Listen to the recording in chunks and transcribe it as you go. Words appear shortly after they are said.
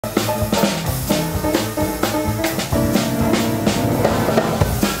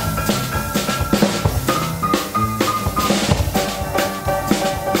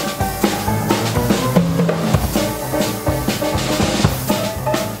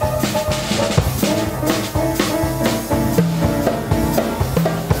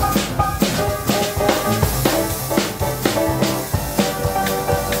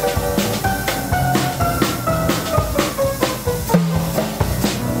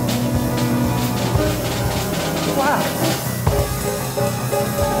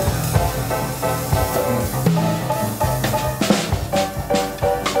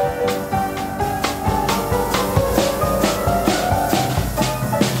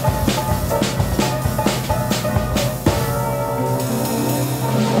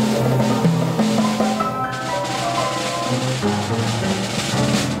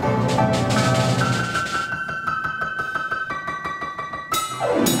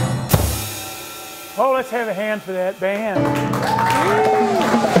Oh, let's have a hand for that band.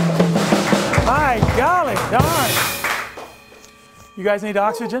 My golly darn. You guys need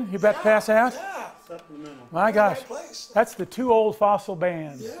oxygen? You about to pass out? Yeah. My gosh. That's the Too Old Fossil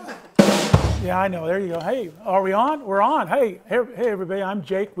Band. Yeah. Yeah, I know. There you go. Hey, are we on? We're on. Hey, everybody. I'm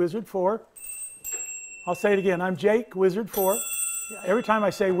Jake Wizard 4. I'll say it again. I'm Jake Wizard 4. Every time I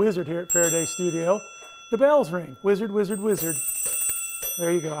say Wizard here at Faraday Studio, the bells ring. Wizard, Wizard, Wizard.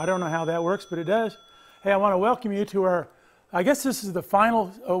 There you go. I don't know how that works, but it does. Hey, I want to welcome you to our, I guess this is the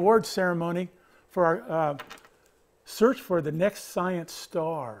final award ceremony for our search for the next science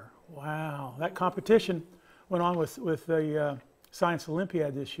star. Wow. That competition went on with the Science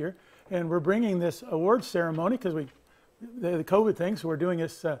Olympiad this year. And we're bringing this award ceremony because the COVID thing, so we're doing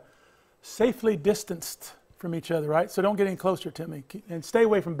this safely distanced from each other, right? So don't get any closer to me. And stay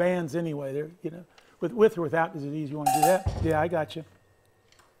away from bands anyway. They're, you know, with or without disease, you want to do that? Yeah, I got you.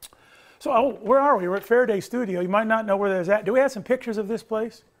 So where are we? We're at Faraday Studio. You might not know where that's at. Do we have some pictures of this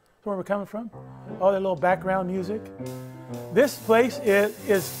place? Where we're coming from? All that little background music. This place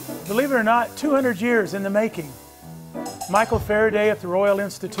is, believe it or not, 200 years in the making. Michael Faraday at the Royal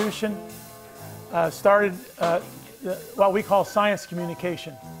Institution started what we call science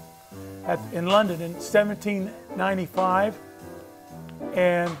communication in London in 1795.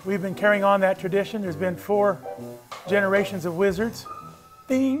 And we've been carrying on that tradition. There's been 4 generations of wizards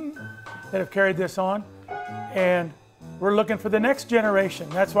that have carried this on. And we're looking for the next generation.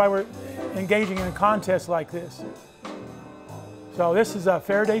 That's why we're engaging in a contest like this. So this is a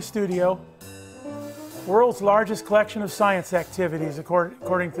Faraday Studio, world's largest collection of science activities,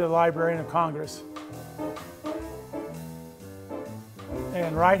 according to the Librarian of Congress.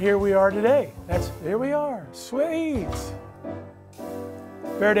 And right here we are today. Here we are. Sweet.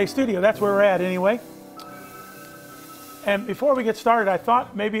 Faraday Studio, that's where we're at anyway. And before we get started, I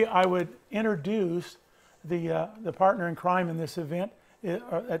thought maybe I would introduce the partner in crime in this event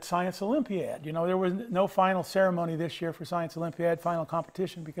at Science Olympiad. You know, there was no final ceremony this year for Science Olympiad, final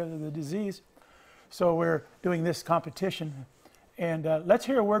competition because of the disease. So we're doing this competition. And let's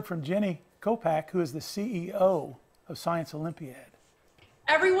hear a word from Jenny Kopak, who is the CEO of Science Olympiad.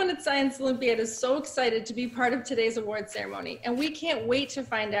 Everyone at Science Olympiad is so excited to be part of today's award ceremony, and we can't wait to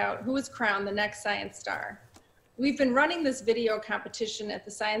find out who is crowned the next science star. We've been running this video competition at the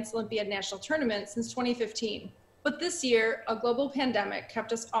Science Olympiad National Tournament since 2015, but this year, a global pandemic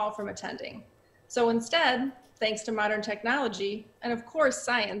kept us all from attending. So instead, thanks to modern technology, and of course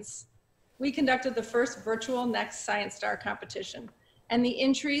science, we conducted the first virtual Next Science Star competition, and the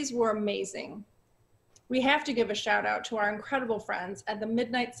entries were amazing. We have to give a shout out to our incredible friends at the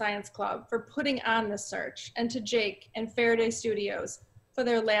Midnight Science Club for putting on this search, and to Jake and Faraday Studios for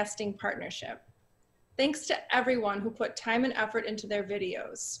their lasting partnership. Thanks to everyone who put time and effort into their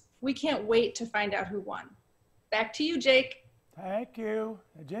videos. We can't wait to find out who won. Back to you, Jake. Thank you.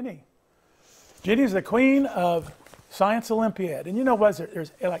 Jenny. Jenny's the queen of Science Olympiad. And you know what?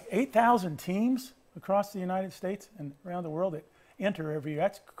 There's like 8,000 teams across the United States and around the world that enter every year.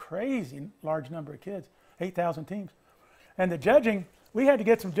 That's a crazy large number of kids. 8,000 teams. And the judging, we had to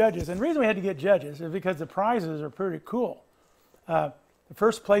get some judges. And the reason we had to get judges is because the prizes are pretty cool. The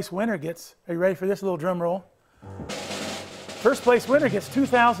first place winner gets, are you ready for this little drum roll? First place winner gets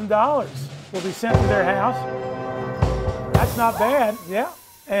 $2,000. Will be sent to their house. That's not bad, yeah.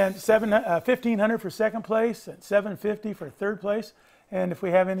 And $1,500 for second place, and $750 for third place. And if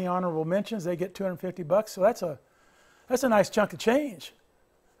we have any honorable mentions, they get $250. So that's a nice chunk of change.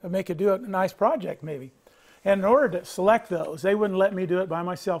 It'll make you do a nice project, maybe. And in order to select those, they wouldn't let me do it by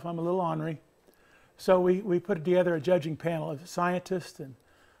myself. I'm a little ornery. So we put together a judging panel of scientists and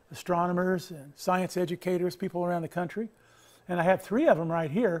astronomers and science educators, people around the country. And I have 3 of them right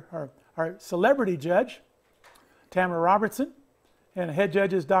here. Our celebrity judge, Tamara Robertson, and head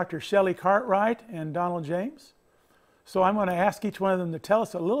judges Dr. Shelley Cartwright and Donald James. So I'm going to ask each one of them to tell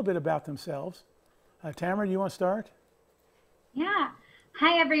us a little bit about themselves. Tamara, do you want to start? Yeah.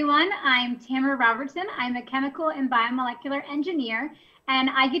 Hi, everyone. I'm Tamara Robertson. I'm a chemical and biomolecular engineer, and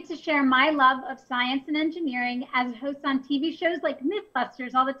I get to share my love of science and engineering as a host on TV shows like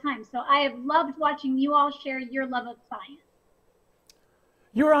Mythbusters all the time. So I have loved watching you all share your love of science.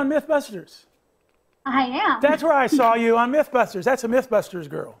 You were on Mythbusters. I am. That's where I saw you, on Mythbusters. That's a Mythbusters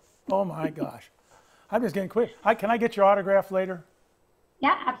girl. Oh my gosh. I'm just getting quick. Can I get your autograph later?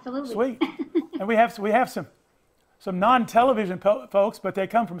 Yeah, absolutely. Sweet. And we have some non-television folks, but they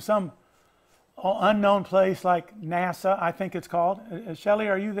come from some unknown place like NASA, I think it's called. Shelley,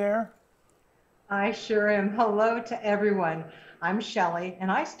 are you there? I sure am. Hello to everyone. I'm Shelley,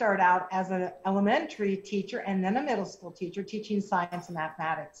 and I start out as an elementary teacher and then a middle school teacher teaching science and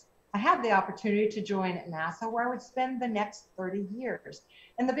mathematics. I had the opportunity to join NASA, where I would spend the next 30 years.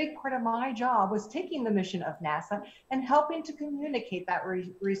 And the big part of my job was taking the mission of NASA and helping to communicate that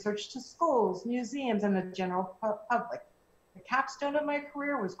research to schools, museums, and the general public. The capstone of my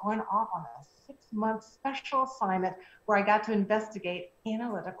career was going off on a 6-month special assignment where I got to investigate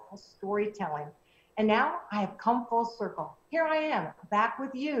analytical storytelling. And now I have come full circle. Here I am, back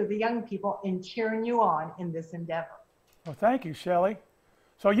with you, the young people, and cheering you on in this endeavor. Well, thank you, Shelley.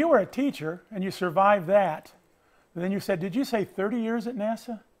 So you were a teacher, and you survived that. And then you said, did you say 30 years at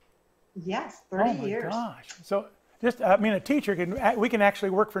NASA? Yes, 30 years. Oh, my gosh. So just, I mean, a teacher we can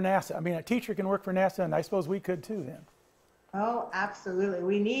actually work for NASA. I mean, a teacher can work for NASA, and I suppose we could too then. Oh, absolutely.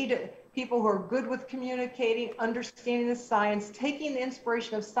 We need people who are good with communicating, understanding the science, taking the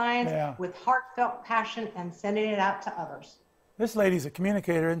inspiration of science with heartfelt passion and sending it out to others. This lady's a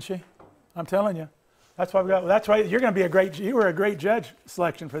communicator, isn't she? I'm telling you. That's why we got. That's why you're going to be you were a great judge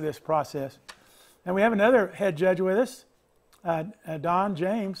selection for this process. And we have another head judge with us, Don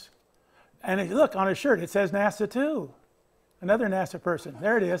James. And look on his shirt, it says NASA too. Another NASA person.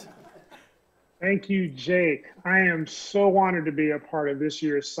 There it is. Thank you, Jake. I am so honored to be a part of this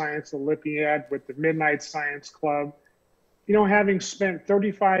year's Science Olympiad with the Midnight Science Club. You know, having spent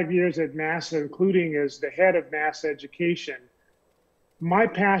 35 years at NASA, including as the head of NASA education, my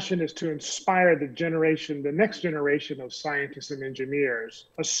passion is to inspire the next generation of scientists and engineers,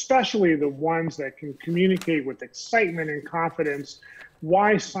 especially the ones that can communicate with excitement and confidence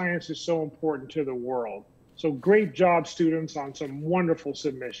why science is so important to the world. So great job, students, on some wonderful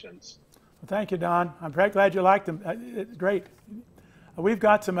submissions. Well, thank you, Don. I'm very glad you liked them. It's great. We've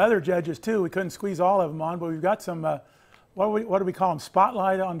got some other judges, too. We couldn't squeeze all of them on, but we've got some, what do we call them,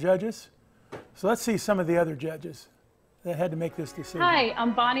 spotlight on judges? So let's see some of the other judges that had to make this decision. Hi,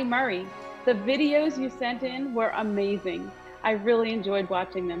 I'm Bonnie Murray. The videos you sent in were amazing. I really enjoyed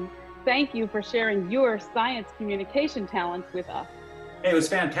watching them. Thank you for sharing your science communication talents with us. Hey, it was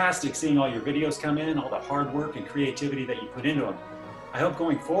fantastic seeing all your videos come in, all the hard work and creativity that you put into them. I hope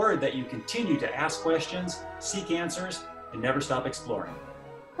going forward that you continue to ask questions, seek answers, and never stop exploring.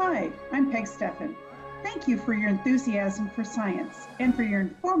 Hi, I'm Peg Steffen. Thank you for your enthusiasm for science and for your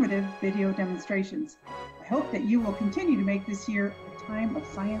informative video demonstrations. I hope that you will continue to make this year a time of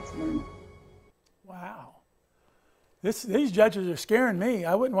science learning. Wow. These judges are scaring me.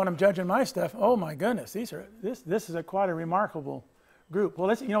 I wouldn't want them judging my stuff. Oh my goodness, this is quite a remarkable group. Well,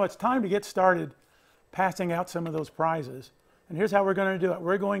 it's time to get started passing out some of those prizes. And here's how we're going to do it.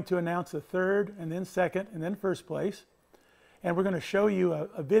 We're going to announce the third, and then second, and then first place. And we're going to show you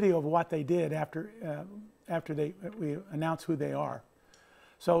a video of what they did after we announce who they are.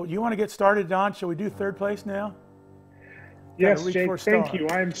 So you want to get started, Don? Shall we do third place now? Yes, Jake, thank you.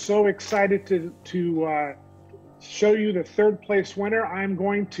 I'm so excited to show you the third place winner. I'm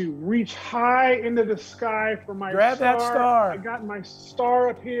going to reach high into the sky for my Grab star. that star. I got my star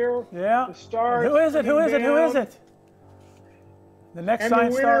up here. Yeah. The star. Who is it? Who is it? Who is it? The next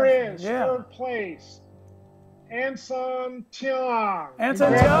science star. And the winner is third place, Anson Tiang.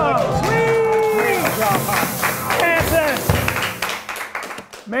 Anson Tiang. Sweet! Anson!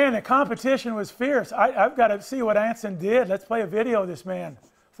 Man, the competition was fierce. I've got to see what Anson did. Let's play a video of this man.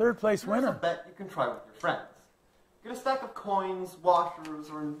 Third place winner. Here's a bet you can try with your friends. Get a stack of coins, washers,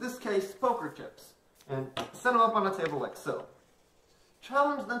 or in this case, poker chips, and set them up on a table like so.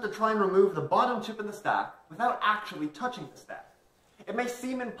 Challenge them to try and remove the bottom chip in the stack without actually touching the stack. It may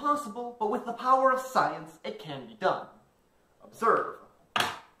seem impossible, but with the power of science, it can be done. Observe.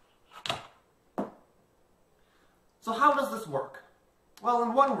 So how does this work? Well,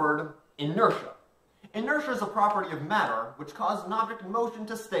 in one word, inertia. Inertia is a property of matter which causes an object in motion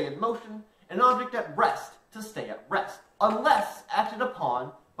to stay in motion, and an object at rest to stay at rest, unless acted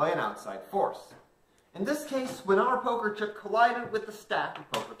upon by an outside force. In this case, when our poker chip collided with the stack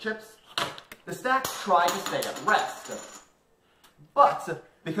of poker chips, the stack tried to stay at rest. But,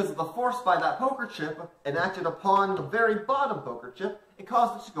 because of the force by that poker chip enacted upon the very bottom poker chip, it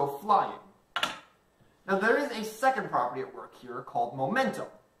caused it to go flying. Now there is a second property at work here called momentum.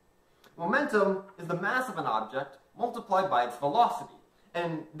 Momentum is the mass of an object multiplied by its velocity.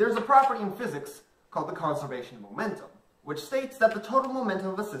 And there's a property in physics called the conservation of momentum, which states that the total momentum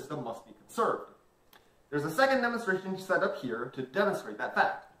of a system must be conserved. There's a second demonstration set up here to demonstrate that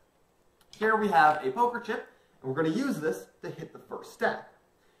fact. Here we have a poker chip, and we're going to use this to hit the first stack.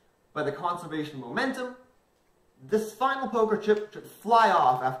 By the conservation of momentum, this final poker chip should fly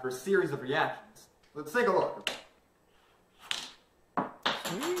off after a series of reactions. Let's take a look.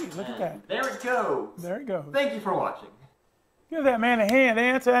 Sweet, look at that. There it goes. There it goes. Thank you for watching. Give that man a hand,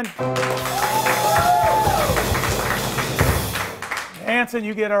 Anson. Hanson,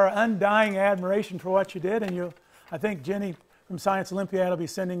 you get our undying admiration for what you did, and I think Jenny from Science Olympiad will be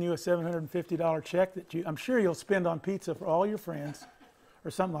sending you a $750 check that I'm sure you'll spend on pizza for all your friends,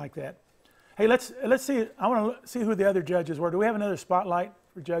 or something like that. Hey, let's see. I want to see who the other judges were. Do we have another spotlight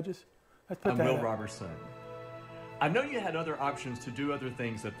for judges? Let's put I'm that Will up. Robertson. I know you had other options to do other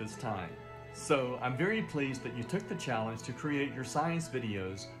things at this time, so I'm very pleased that you took the challenge to create your science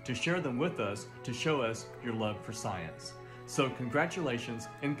videos to share them with us to show us your love for science. So congratulations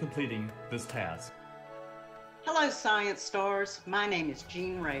in completing this task. Hello, Science Stars. My name is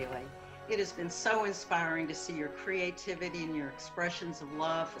Jean Rayleigh. It has been so inspiring to see your creativity and your expressions of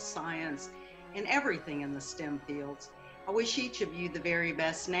love for science and everything in the STEM fields. I wish each of you the very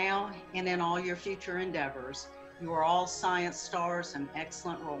best now and in all your future endeavors. You are all science stars and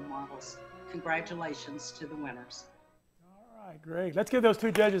excellent role models. Congratulations to the winners. All right, great. Let's give those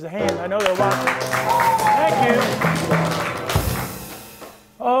two judges a hand. I know they're watching. Thank you.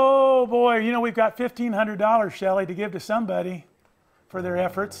 Oh boy, you know we've got $1,500, Shelley, to give to somebody for their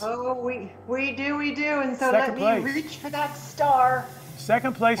efforts. Oh, we do, and so Second let me place. reach for that star.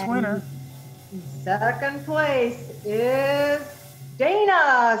 Second place winner. Second place is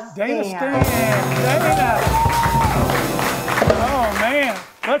Dana Dana Stan. Dana. Oh man.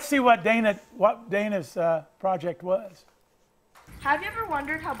 Let's see what Dana's project was. Have you ever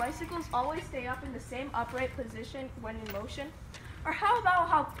wondered how bicycles always stay up in the same upright position when in motion? Or how about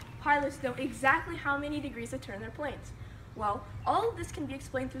how pilots know exactly how many degrees to turn their planes? Well, all of this can be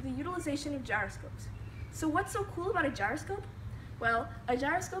explained through the utilization of gyroscopes. So what's so cool about a gyroscope? Well, a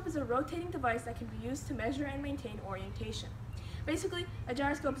gyroscope is a rotating device that can be used to measure and maintain orientation. Basically, a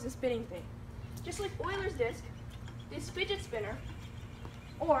gyroscope is a spinning thing. Just like Euler's disc, this fidget spinner,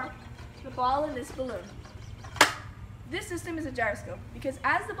 or the ball in this balloon. This system is a gyroscope because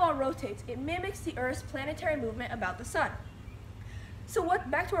as the ball rotates, it mimics the Earth's planetary movement about the sun. So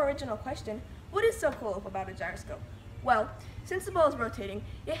back to our original question, what is so cool about a gyroscope? Well, since the ball is rotating,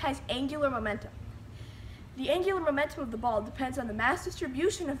 it has angular momentum. The angular momentum of the ball depends on the mass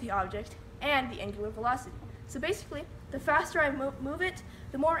distribution of the object and the angular velocity. So basically, the faster I move it,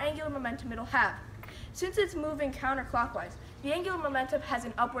 the more angular momentum it'll have. Since it's moving counterclockwise, the angular momentum has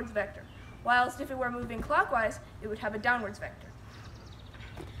an upwards vector, whilst if it were moving clockwise, it would have a downwards vector.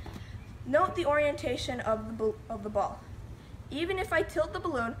 Note the orientation of the ball. Even if I tilt the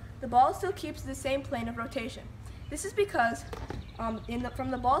balloon, the ball still keeps the same plane of rotation. This is because,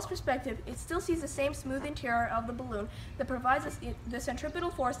 from the ball's perspective, it still sees the same smooth interior of the balloon that provides us the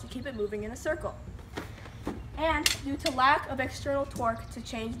centripetal force to keep it moving in a circle. And due to lack of external torque to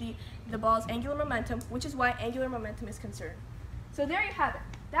change the ball's angular momentum, which is why angular momentum is conserved. So there you have it.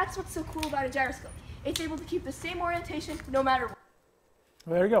 That's what's so cool about a gyroscope. It's able to keep the same orientation no matter what.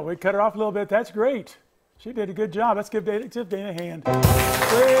 Well, there you go. We cut her off a little bit. That's great. She did a good job. Let's give Dana a hand.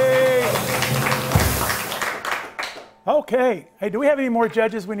 Great. Okay. Hey, do we have any more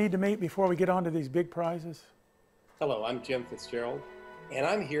judges we need to meet before we get on to these big prizes? Hello, I'm Jim Fitzgerald, and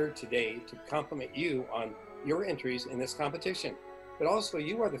I'm here today to compliment you on your entries in this competition. But also,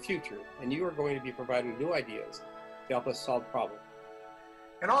 you are the future, and you are going to be providing new ideas to help us solve problems.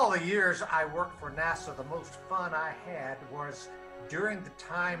 In all the years I worked for NASA, the most fun I had was during the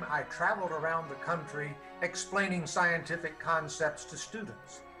time I traveled around the country explaining scientific concepts to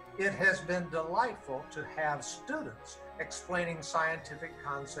students. It has been delightful to have students explaining scientific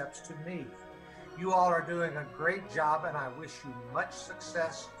concepts to me. You all are doing a great job, and I wish you much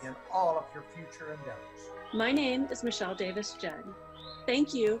success in all of your future endeavors. My name is Michelle Davis-Judd.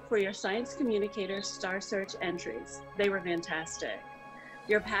 Thank you for your Science Communicator Star Search entries. They were fantastic.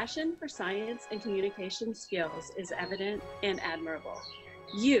 Your passion for science and communication skills is evident and admirable.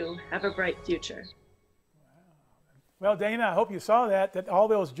 You have a bright future. Well, Dana, I hope you saw that all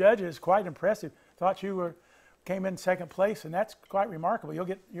those judges, quite impressive, thought you came in second place, and that's quite remarkable.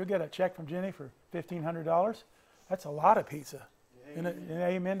 You'll get a check from Jenny for $1,500. That's a lot of pizza. And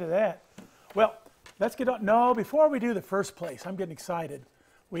amen to that. Well, let's get on. No, before we do the first place, I'm getting excited.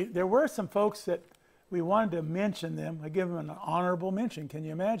 There were some folks that we wanted to mention them. I give them an honorable mention. Can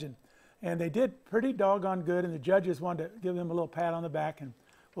you imagine? And they did pretty doggone good, and the judges wanted to give them a little pat on the back, and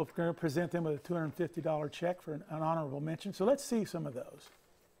we're going to present them with a $250 check for an honorable mention. So let's see some of those.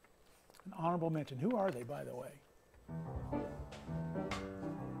 An honorable mention. Who are they, by the way?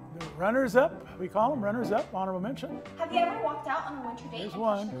 The runners-up. We call them runners-up, honorable mention. Have you ever walked out on a winter day There's and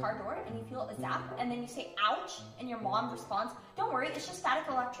one. touched the car door and you feel a zap and then you say, ouch, and your mom responds, don't worry, it's just static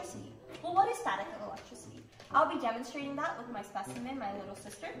electricity. Well, what is static electricity? I'll be demonstrating that with my specimen, my little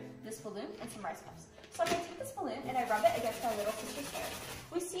sister, this balloon, and some rice cups. So I'm going to take this balloon and I rub it against my little sister's hair.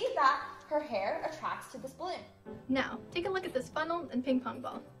 We see that her hair attracts to this balloon. Now, take a look at this funnel and ping pong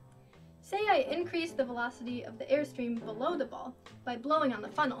ball. Say I increase the velocity of the airstream below the ball by blowing on the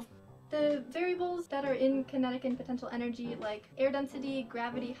funnel. The variables that are in kinetic and potential energy, like air density,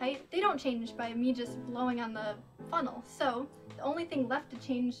 gravity, height, they don't change by me just blowing on the funnel. So the only thing left to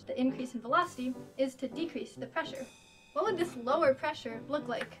change the increase in velocity is to decrease the pressure. What would this lower pressure look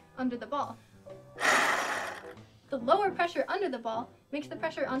like under the ball? The lower pressure under the ball makes the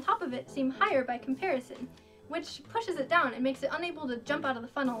pressure on top of it seem higher by comparison, which pushes it down and makes it unable to jump out of the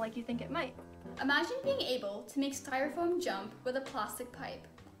funnel like you think it might. Imagine being able to make styrofoam jump with a plastic pipe.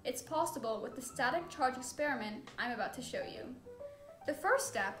 It's possible with the static charge experiment I'm about to show you. The first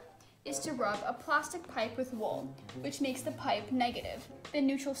step is to rub a plastic pipe with wool, which makes the pipe negative. The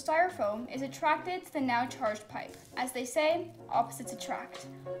neutral styrofoam is attracted to the now charged pipe. As they say, opposites attract.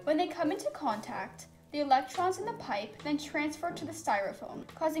 When they come into contact, the electrons in the pipe then transfer to the styrofoam,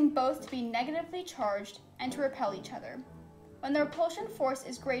 causing both to be negatively charged and to repel each other. When the repulsion force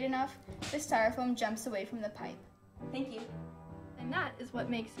is great enough, the styrofoam jumps away from the pipe. Thank you. And that is what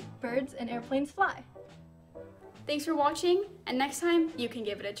makes birds and airplanes fly. Thanks for watching, and next time you can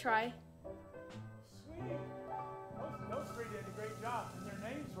give it a try. Sweet. Those three did a great job. And their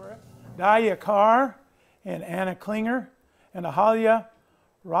names were Daya Carr and Anna Klinger and Ahalia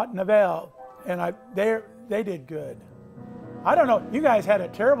Rotnavel. And they did good. I don't know, you guys had a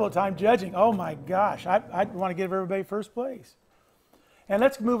terrible time judging. Oh my gosh, I want to give everybody first place. And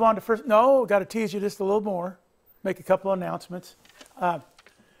let's move on to first. No, got to tease you just a little more. Make a couple of announcements.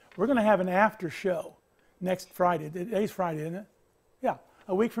 We're going to have an after show next Friday. Today's Friday, isn't it? Yeah,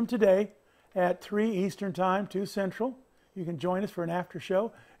 a week from today at 3 Eastern Time, 2 Central. You can join us for an after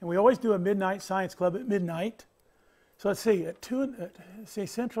show. And we always do a midnight science club at midnight. So let's see, at 2, say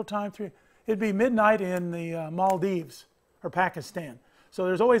Central Time, 3. It'd be midnight in the Maldives or Pakistan. So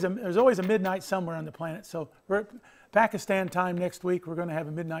there's always a midnight somewhere on the planet. So we're at Pakistan time next week. We're going to have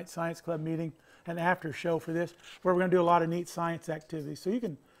a midnight science club meeting, an after show for this, where we're going to do a lot of neat science activities. So you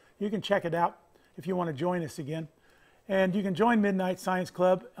can check it out if you want to join us again. And you can join Midnight Science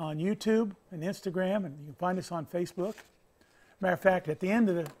Club on YouTube and Instagram, and you can find us on Facebook. Matter of fact, at the end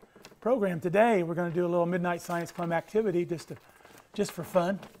of the program today, we're going to do a little Midnight Science Club activity just for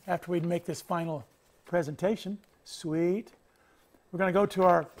fun after we make this final presentation. Sweet. We're going to go to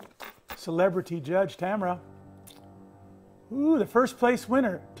our celebrity judge, Tamara. Ooh, the first place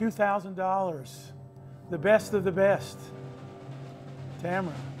winner, $2,000. The best of the best.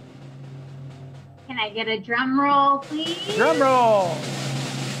 Tamara. Can I get a drum roll, please? Drum roll.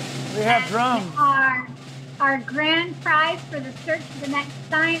 We have drums. Our grand prize for the Search for the Next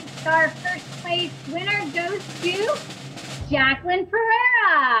Science Star first place winner goes to Jacqueline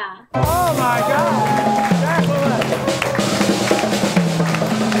Pereira. Oh my God, Jacqueline.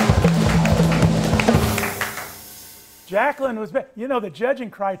 Jacqueline was, you know, the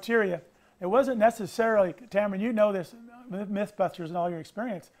judging criteria, it wasn't necessarily, Tamara, you know this, Mythbusters and all your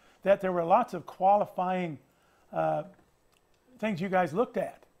experience, that there were lots of qualifying things you guys looked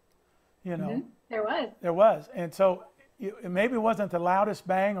at, you know. Mm-hmm. There was. There was. And so it maybe wasn't the loudest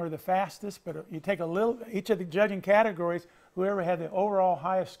bang or the fastest, but you take a little, each of the judging categories, whoever had the overall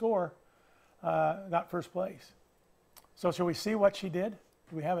highest score got first place. So shall we see what she did?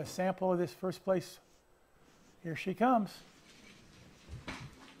 Do we have a sample of this first place? Here she comes.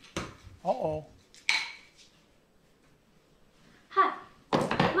 Uh-oh. Hi,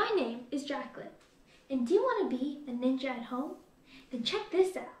 my name is Jacqueline. And do you want to be a ninja at home? Then check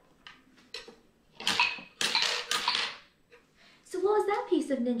this out. So what was that piece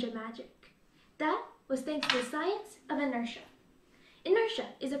of ninja magic? That was thanks to the science of inertia. Inertia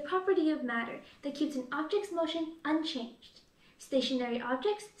is a property of matter that keeps an object's motion unchanged. Stationary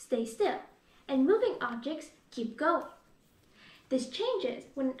objects stay still, and moving objects keep going. This changes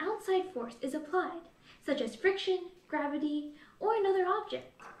when an outside force is applied, such as friction, gravity, or another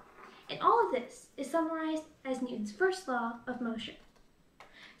object. And all of this is summarized as Newton's first law of motion.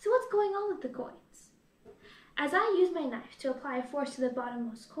 So what's going on with the coins? As I use my knife to apply a force to the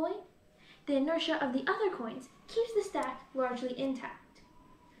bottommost coin, the inertia of the other coins keeps the stack largely intact.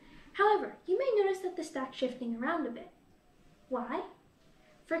 However, you may notice that the stack's shifting around a bit. Why?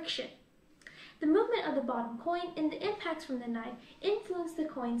 Friction. The movement of the bottom coin and the impacts from the knife influence the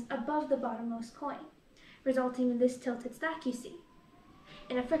coins above the bottommost coin, resulting in this tilted stack you see.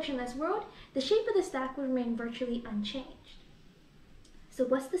 In a frictionless world, the shape of the stack will remain virtually unchanged. So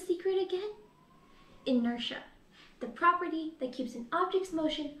what's the secret again? Inertia, the property that keeps an object's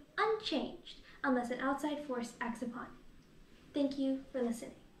motion unchanged unless an outside force acts upon it. Thank you for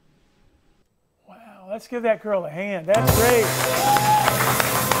listening. Wow, let's give that girl a hand. That's great.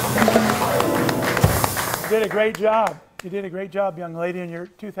 You did a great job. You did a great job, young lady, and your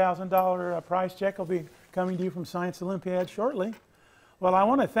 $2,000 prize check will be coming to you from Science Olympiad shortly. Well, I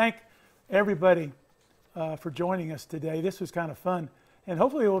want to thank everybody for joining us today. This was kind of fun. And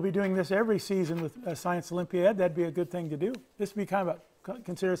hopefully we'll be doing this every season with Science Olympiad. That'd be a good thing to do. This would be kind of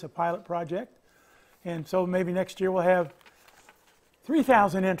consider this a pilot project. And so maybe next year we'll have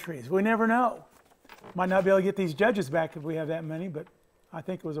 3,000 entries. We never know. Might not be able to get these judges back if we have that many, but I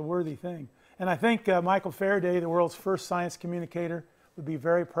think it was a worthy thing. And I think Michael Faraday, the world's first science communicator, would be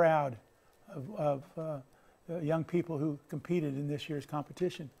very proud of young people who competed in this year's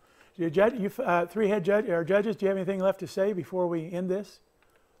competition. Three head judges, do you have anything left to say before we end this?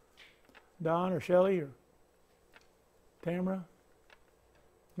 Don or Shelley or Tamara?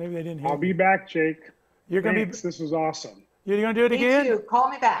 Maybe they didn't hear I'll be back, Jake. You're going to be. This was awesome. You're going to do it Me again? too. Call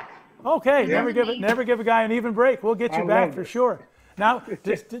me back. Okay. Yeah. Never give a guy an even break. We'll get you back for sure. Now,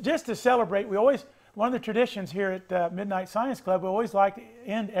 just to celebrate, one of the traditions here at Midnight Science Club, we always like to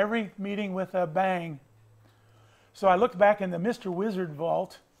end every meeting with a bang. So I looked back in the Mr. Wizard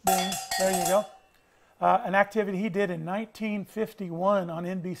vault. Bing, there you go. An activity he did in 1951 on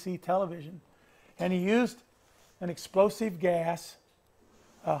NBC television. And he used an explosive gas,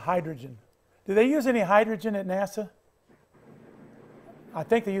 hydrogen. Do they use any hydrogen at NASA? I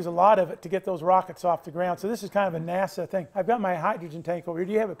think they use a lot of it to get those rockets off the ground. So this is kind of a NASA thing. I've got my hydrogen tank over here.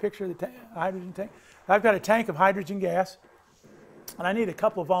 Do you have a picture of the hydrogen tank? I've got a tank of hydrogen gas, and I need a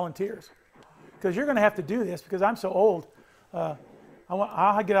couple of volunteers. Because you're going to have to do this because I'm so old.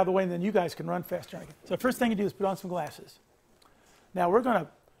 I'll get out of the way, and then you guys can run faster. So first thing you do is put on some glasses. Now we're going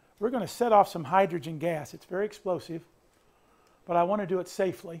to set off some hydrogen gas. It's very explosive, but I want to do it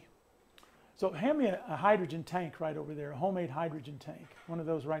safely. So hand me a hydrogen tank right over there, a homemade hydrogen tank, one of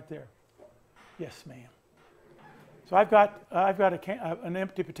those right there. Yes, ma'am. So I've got an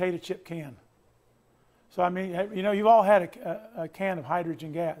empty potato chip can. So I mean, you know, you've all had a can of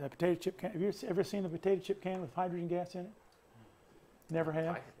hydrogen gas, a potato chip can. Have you ever seen a potato chip can with hydrogen gas in it? Never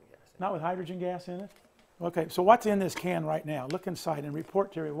have? Not with hydrogen gas in it? Okay, so what's in this can right now? Look inside and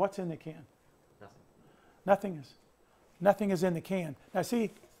report to me. What's in the can? Nothing is in the can. Now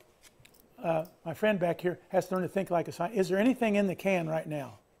see, my friend back here has to learn to think like a scientist. Is there anything in the can right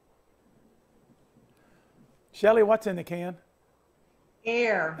now? Shelley, what's in the can?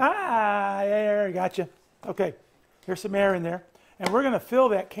 Air. Air, gotcha. Okay, there's some air in there. And we're going to fill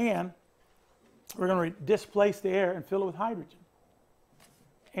that can, we're going to displace the air and fill it with hydrogen.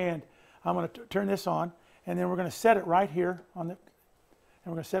 And I'm going to turn this on, and then we're going to set it right here on the, and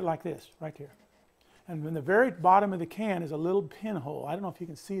we're going to set it like this, right here. And in the very bottom of the can is a little pinhole. I don't know if you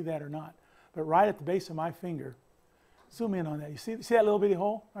can see that or not, but right at the base of my finger, zoom in on that. You see that little bitty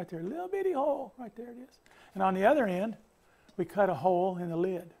hole? Right there, little bitty hole, right there it is. And on the other end, we cut a hole in the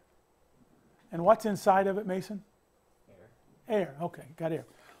lid. And what's inside of it, Mason? Air, okay, got air.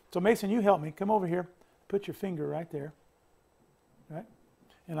 So Mason, you help me. Come over here, put your finger right there, right?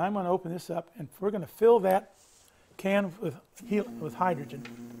 And I'm going to open this up, and we're going to fill that can with hydrogen.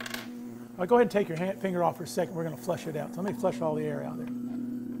 I'll go ahead and take your finger off for a second. We're going to flush it out. So let me flush all the air out there.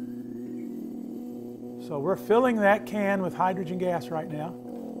 So we're filling that can with hydrogen gas right now.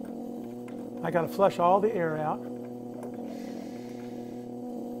 I got to flush all the air out.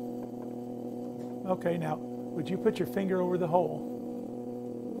 Okay, now, would you put your finger over the hole?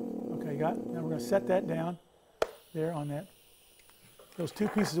 Okay, got it? Now we're going to set that down there on that. Those two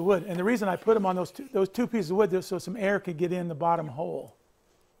pieces of wood. And the reason I put them on those two pieces of wood is so some air could get in the bottom hole.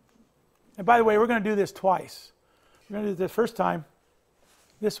 And by the way, we're going to do this twice. We're going to do this first time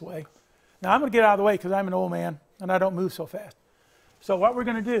this way. Now I'm going to get out of the way because I'm an old man and I don't move so fast. So what we're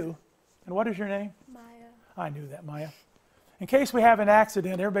going to do, and what is your name? Maya. I knew that, Maya. In case we have an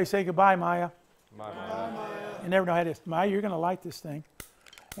accident, everybody say goodbye, Maya. Bye, Maya. You never know how it is. Maya, you're going to light this thing.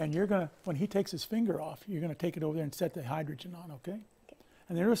 And you're going to, when he takes his finger off, you're going to take it over there and set the hydrogen on, okay?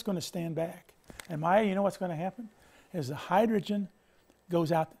 And they're just going to stand back. And Maya, you know what's going to happen? As the hydrogen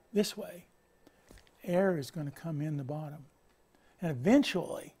goes out this way, air is going to come in the bottom. And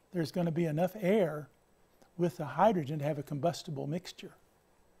eventually, there's going to be enough air with the hydrogen to have a combustible mixture.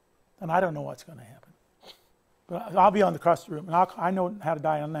 And I don't know what's going to happen. But I'll be on the across the room, and I know how to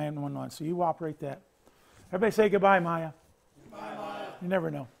dial on 911, so you operate that. Everybody say goodbye, Maya. Goodbye, Maya. You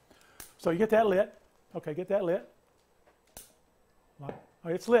never know. So you get that lit. Okay, get that lit. Oh,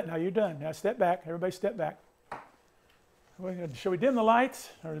 it's lit now. You're done. Now step back. Everybody step back. Shall we dim the lights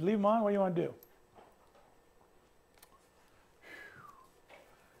or leave them on? What do you want to do?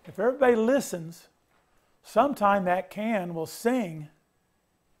 If everybody listens, sometime that can will sing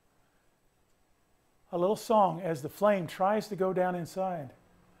a little song as the flame tries to go down inside.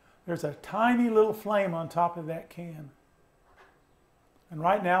 there's a tiny little flame on top of that can. And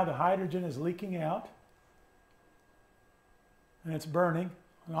right now the hydrogen is leaking out and it's burning.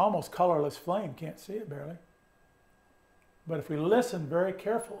 An almost colorless flame, can't see it barely. But if we listen very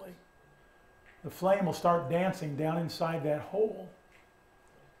carefully, the flame will start dancing down inside that hole.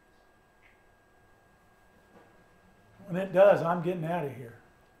 When it does, I'm getting out of here.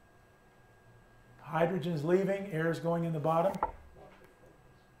 Hydrogen's leaving, air is going in the bottom.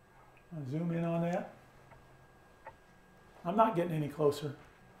 I'll zoom in on that. I'm not getting any closer.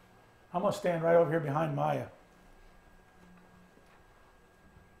 I'm going to stand right over here behind Maya.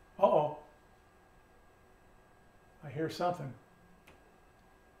 Uh-oh. I hear something.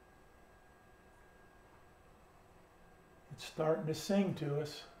 It's starting to sing to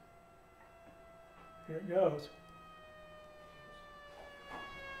us. Here it goes.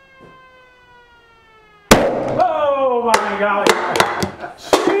 Oh my golly.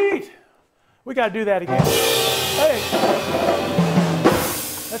 Sweet. We got to do that again. Hey.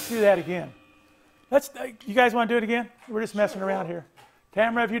 Let's do that again. You guys want to do it again? We're just messing around here.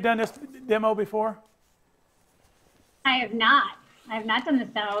 Tamara, have you done this demo before? I have not. I have not done this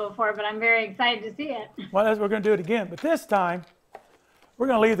demo before, but I'm very excited to see it. Well, we're going to do it again, but this time we're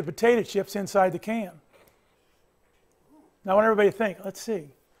going to leave the potato chips inside the can. Now, I want everybody to think. Let's see.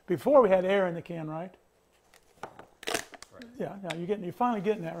 Before we had air in the can, right? Yeah. Now you're finally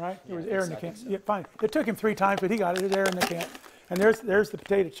getting that, right? There was air in the can. Yeah, fine. It took him 3 times, but he got it. There's air in the can, and there's the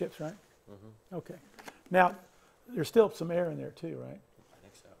potato chips, right? Mm-hmm. Okay. Now there's still some air in there too, right? I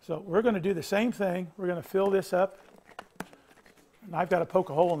think so. So we're going to do the same thing. We're going to fill this up. And I've got to poke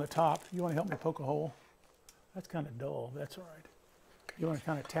a hole in the top. You want to help me poke a hole? That's kind of dull. That's all right. You want to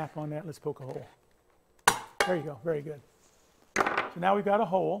kind of tap on that? Let's poke a hole. There you go. Very good. So now we've got a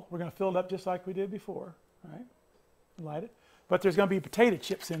hole. We're going to fill it up just like we did before. All right. Light it. But there's going to be potato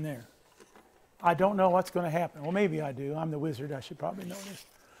chips in there. I don't know what's going to happen. Well, maybe I do. I'm the wizard. I should probably know this.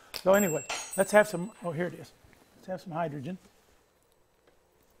 So anyway, let's have some. Oh, here it is. Let's have some hydrogen.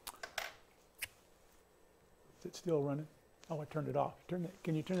 Is it still running? Oh, I turned it off. Can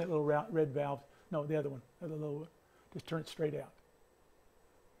you turn that little red valve? No, the other one. Just turn it straight out.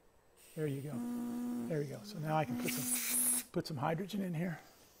 There you go. There you go. So now I can put some hydrogen in here.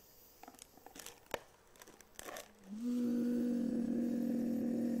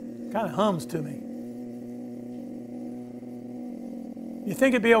 Kind of hums to me. You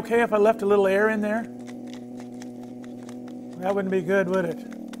think it'd be okay if I left a little air in there? That wouldn't be good, would it?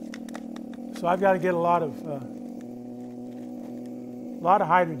 So I've got to get a lot of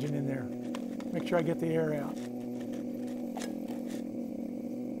hydrogen in there. Make sure I get the air out.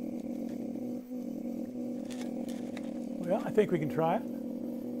 Well, I think we can try it.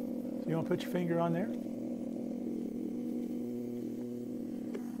 So you want to put your finger on there?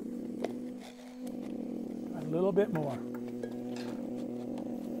 A little bit more.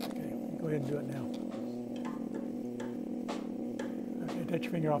 Okay, go ahead and do it now. Okay, touch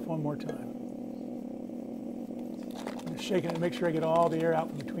your finger off one more time. I'm just shaking it to make sure I get all the air out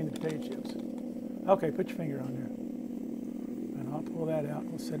from between the potato chips. Okay, put your finger on there. And I'll pull that out.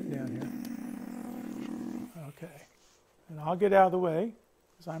 We'll set it down here. Okay. And I'll get out of the way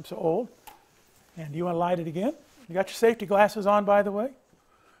because I'm so old. And do you want to light it again? You got your safety glasses on, by the way?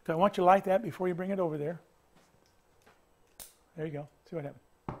 Okay, I want you to light that before you bring it over there. There you go. See what happens.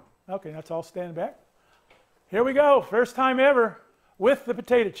 Okay, that's all standing back. Here we go. First time ever with the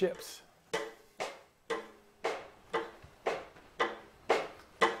potato chips.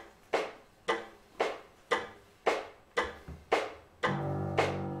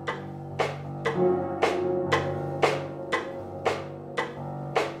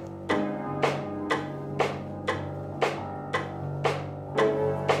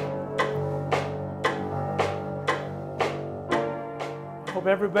 Hope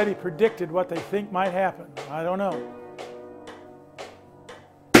everybody predicted what they think might happen. I don't know.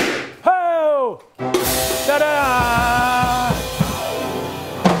 Ho! Ta-da!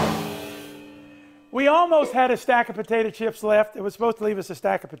 We almost had a stack of potato chips left. It was supposed to leave us a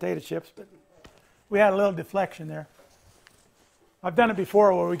stack of potato chips, but we had a little deflection there. I've done it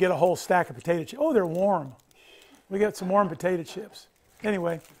before where we get a whole stack of potato chips. Oh, they're warm. We get some warm potato chips.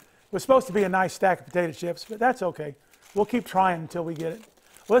 Anyway, it was supposed to be a nice stack of potato chips, but that's okay. We'll keep trying until we get it.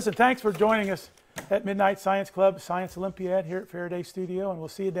 Well, listen, thanks for joining us at Midnight Science Club, Science Olympiad here at Faraday Studio, and we'll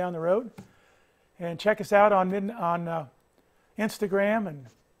see you down the road. And check us out on Instagram, and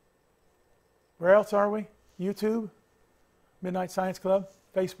where else are we? YouTube, Midnight Science Club,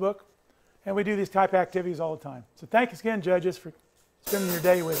 Facebook, and we do these type activities all the time. So thanks again, judges, for spending your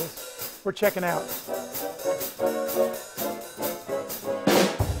day with us. We're checking out.